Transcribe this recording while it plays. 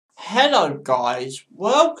Hello guys,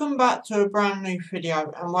 welcome back to a brand new video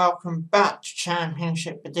and welcome back to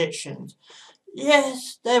Championship Predictions.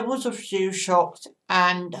 Yes, there was a few shocks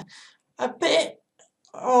and a bit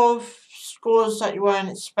of scores that you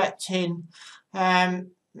weren't expecting. I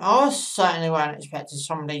certainly weren't expecting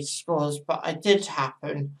some of these scores, but it did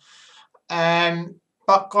happen.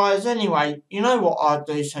 But guys, anyway, you know what I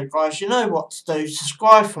do, so guys, you know what to do.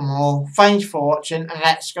 Subscribe for more. Thanks for watching and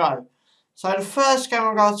let's go. So the first game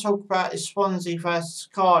I'm going to talk about is Swansea versus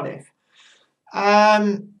Cardiff.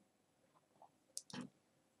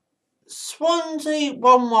 Swansea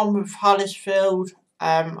 1-1 with Huddersfield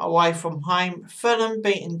away from home. Fulham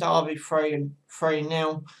beating Derby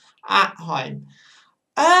 3-0 at home.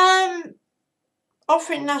 I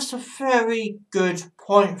think that's a very good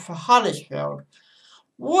point for Huddersfield.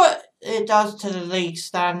 What it does to the league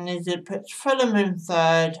standing is it puts Fulham in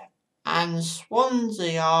third and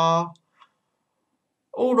Swansea are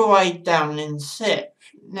all the way down in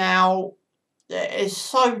sixth. Now, it's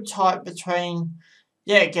so tight between,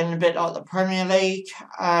 again, a bit like the Premier League.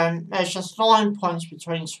 There's just 9 points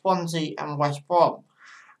between Swansea and West Brom.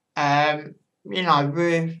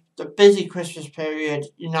 With the busy Christmas period,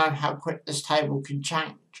 you know how quick this table can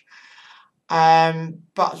change.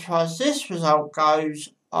 But as far as this result goes,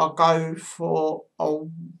 I'll go for a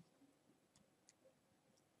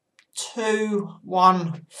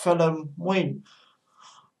 2-1 Fulham win.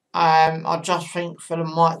 I just think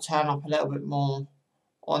Fulham might turn up a little bit more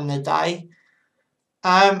on the day.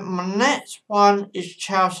 My next one is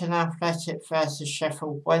Charlton Athletic versus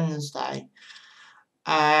Sheffield Wednesday.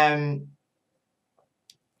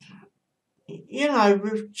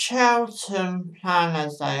 With Charlton playing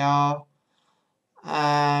as they are,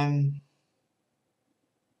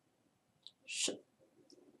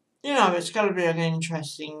 it's going to be an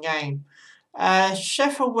interesting game.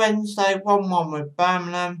 Sheffield Wednesday 1-1 with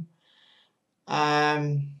Birmingham.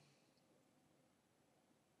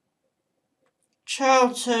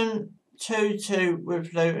 Charlton 2-2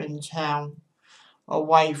 with Luton Town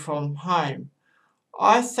away from home.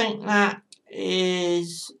 I think that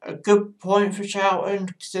is a good point for Charlton,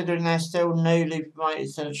 considering they're still newly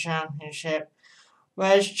promoted to the Championship,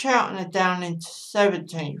 whereas Charlton are down into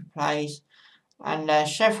 17th place and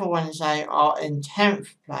Sheffield Wednesday are in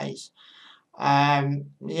 10th place.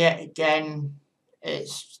 Yet again,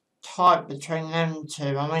 it's tight between them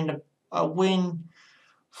two. I mean, a win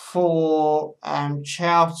for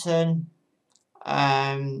Charlton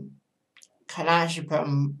can actually put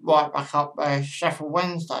them right back up where Sheffield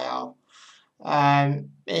Wednesday are.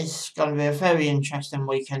 It's going to be a very interesting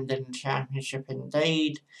weekend in the Championship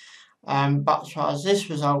indeed. But as far as this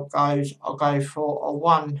result goes, I'll go for a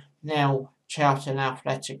 1-0 Charlton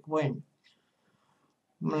Athletic win.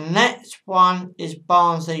 My next one is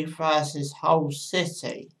Barnsley versus Hull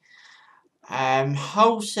City.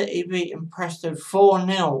 Hull City beating Preston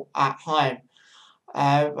 4-0 at home.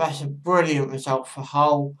 That's a brilliant result for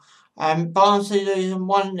Hull. Barnsley losing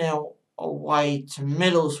 1-0 away to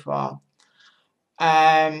Middlesbrough.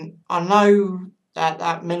 I know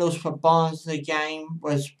that Middlesbrough-Barnsley game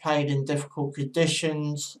was played in difficult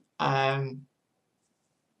conditions.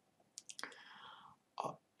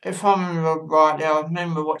 If I remember rightly, I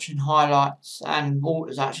remember watching highlights and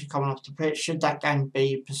Walter's actually coming off the pitch. Should that game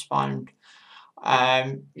be postponed?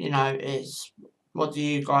 It's what do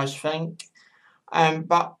you guys think?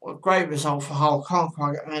 But a great result for Hull. Can't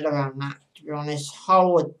quite get my head around that, to be honest.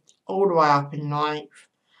 Hull are all the way up in ninth,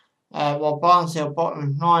 while Barnsley are bottom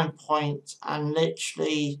with 9 points and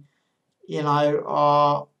literally,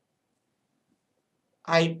 are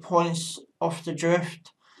 8 points off the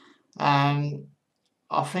drift.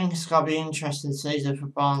 I think it's going to be an interesting season for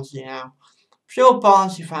Barnsley now. If you're a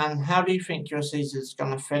Barnsley fan, how do you think your season is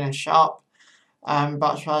going to finish up?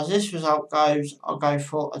 But as far as this result goes, I'll go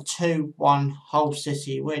for a 2-1 Hull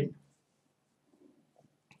City win.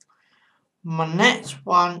 My next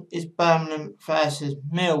one is Birmingham versus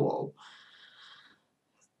Millwall.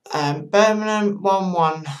 Birmingham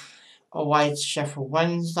 1-1 away to Sheffield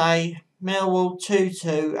Wednesday. Millwall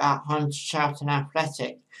 2-2 at home to Charlton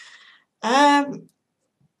Athletic.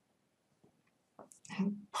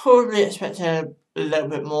 Probably expecting a little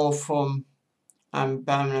bit more from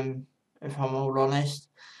Birmingham, if I'm all honest.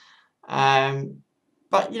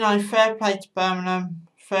 But fair play to Birmingham,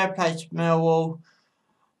 fair play to Millwall.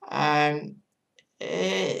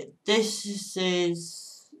 This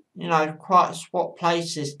is quite a swap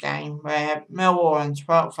places game where Millwall are in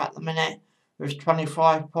 12th at the minute with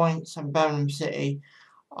 25 points and Birmingham City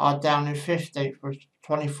are down in 15th with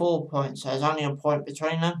 24 points. So there's only a point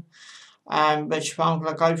between them. Which I'm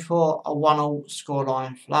going to go for a 1-1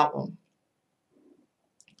 scoreline for that one.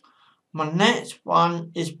 My next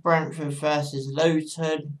one is Brentford versus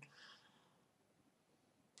Luton.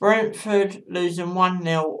 Brentford losing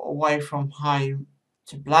 1-0 away from home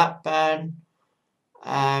to Blackburn.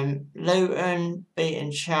 Luton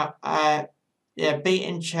beating Charlton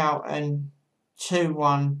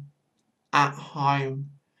 2-1 at home.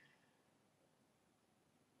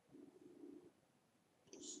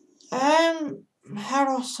 How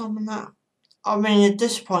do I summon that? I mean, a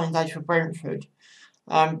disappointing day for Brentford,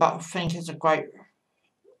 but I think it's a great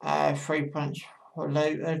 3 points for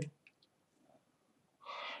Luton.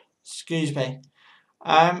 Excuse me.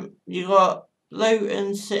 You got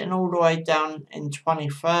Luton sitting all the way down in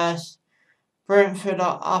 21st. Brentford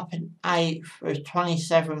are up in 8th with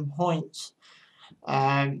 27 points.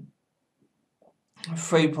 3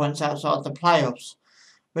 points outside the playoffs.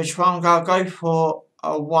 Which one I'll go for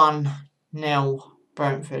a 1-0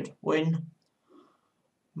 Brentford win.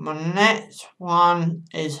 My next one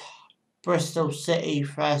is Bristol City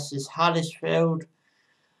versus Huddersfield.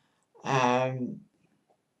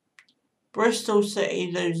 Bristol City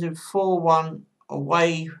losing 4-1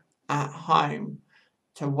 away at home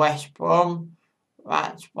to West Brom.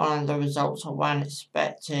 That's one of the results I wasn't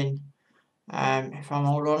expecting, if I'm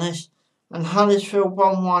all honest. And Huddersfield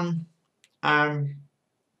 1-1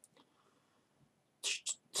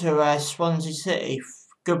 to Swansea City.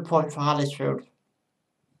 Good point for Huddersfield.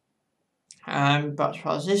 But as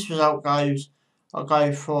far as this result goes, I'll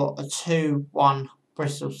go for a 2-1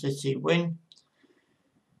 Bristol City win.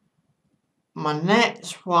 My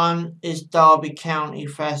next one is Derby County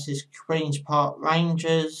versus Queen's Park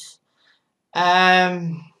Rangers.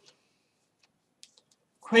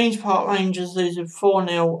 Queen's Park Rangers losing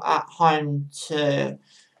 4-0 at home to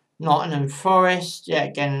Nottingham Forest. Yeah,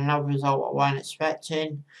 again, another result I wasn't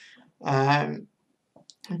expecting.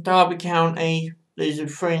 Derby County losing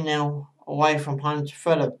 3-0 away from home to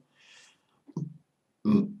Fulham.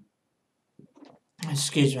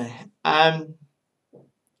 Excuse me.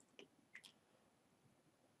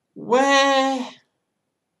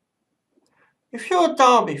 If you're a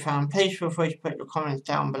Derby fan, please feel free to put your comments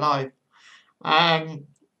down below. How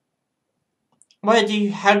do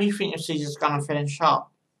you think your season's gonna finish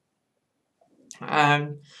up?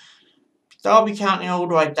 Derby County all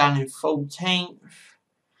the way down in 14th.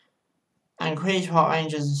 And Queen's Park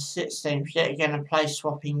Rangers in 16th. Yet again a place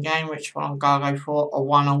swapping game, which one I'm gonna go for a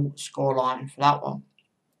 1-0 scoreline for that one.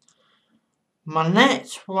 My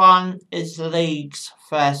next one is Leeds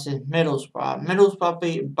versus Middlesbrough. Middlesbrough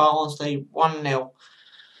beating Barnsley 1-0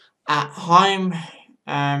 at home.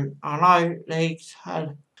 I know Leeds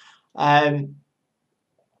had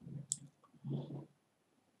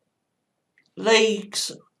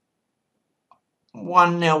Leeds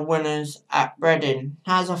 1-0 winners at Reading.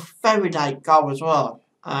 Has a very late goal as well.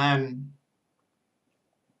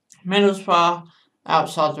 Middlesbrough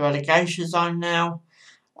outside the relegation zone now.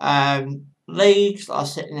 Leeds are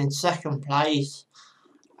sitting in second place.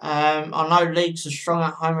 I know Leeds are strong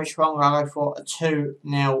at home, which one I'll go for a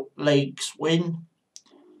 2-0 Leeds win.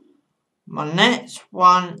 My next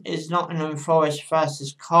one is Nottingham Forest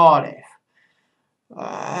versus Cardiff.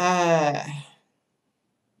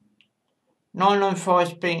 Nottingham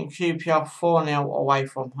Forest beating QPR 4-0 away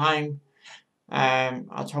from home.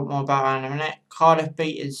 I'll talk more about that in a minute. Cardiff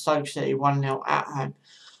beating Stoke City 1-0 at home.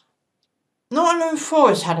 Nottingham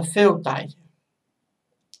Forest had a field day.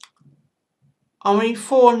 I mean,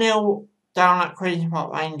 4-0 down at Queen's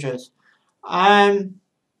Park Rangers.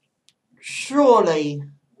 Surely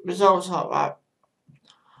results like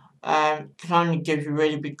that can only give you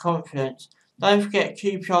really big confidence. Don't forget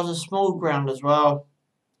QPR's a small ground as well.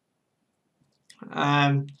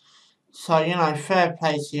 So, you know, fair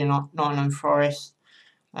play to you, Nottingham Forest.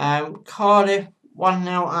 Cardiff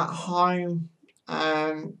 1-0 at home.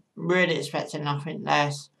 Really expecting nothing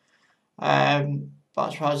less. But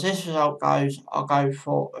as far as this result goes, I'll go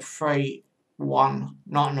for a 3-1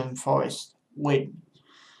 Nottingham Forest win.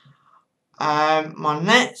 My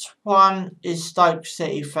next one is Stoke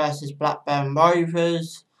City versus Blackburn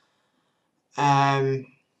Rovers.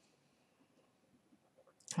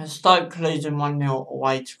 Stoke losing 1-0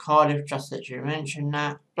 away to Cardiff, just as you mentioned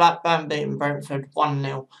that. Blackburn beating Brentford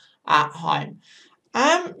 1-0 at home.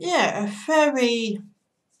 Yeah, a very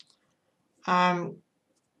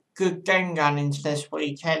good game going into this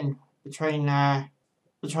weekend between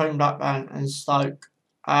Blackburn and Stoke.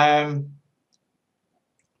 I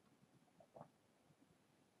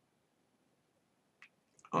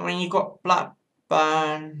mean, you've got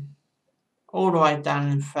Blackburn all the way down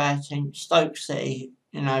in 13th, Stoke City,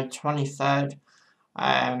 23rd.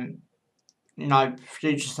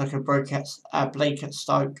 Futures looking bleak at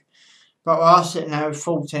Stoke. But we are sitting there with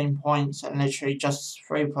 14 points and literally just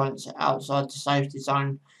 3 points outside the safety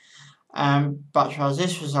zone. But as far as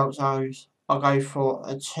this result goes, I'll go for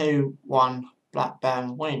a 2-1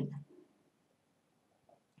 Blackburn win.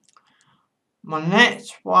 My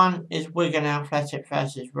next one is Wigan Athletic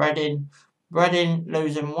versus Reading. Reading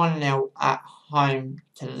losing 1-0 at home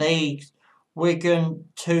to Leeds. Wigan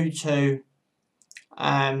 2-2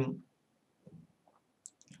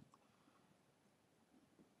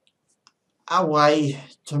 away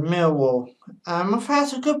to Millwall. I think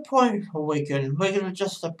that's a good point for Wigan. Wigan are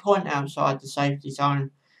just a point outside the safety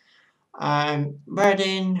zone.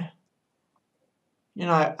 Reading,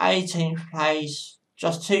 18th place,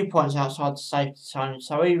 just 2 points outside the safety zone.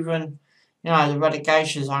 So even, the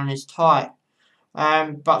relegation zone is tight.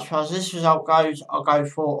 But as far as this result goes, I'll go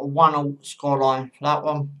for a 1-1 scoreline for that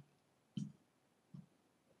one.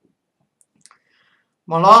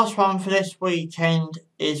 My last one for this weekend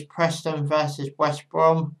is Preston versus West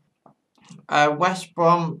Brom. West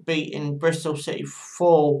Brom beating Bristol City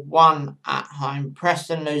 4-1 at home.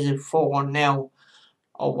 Preston losing 4-0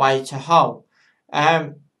 away to Hull.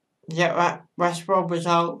 West Brom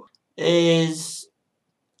result is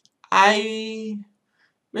a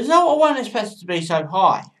result I wasn't expected to be so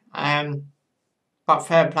high. But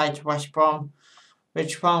fair play to West Brom,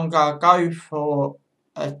 which I'm going to go for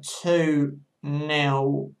a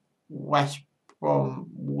 2-0 West Brom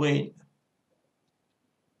win.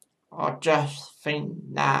 I just think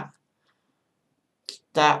that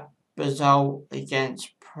result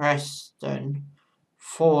against Preston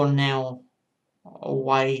 4-0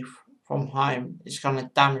 away from home is going to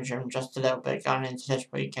damage them just a little bit going into this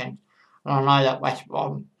weekend. And I know that West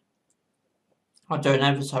Brom are doing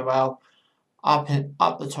ever so well up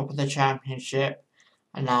the top of the Championship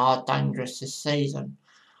and now are dangerous this season.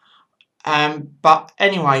 But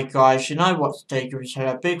anyway, guys, you know what to do. Give us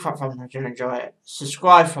a big fat thumbs up if you enjoy it.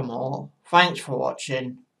 Subscribe for more. Thanks for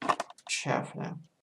watching. Ciao for now.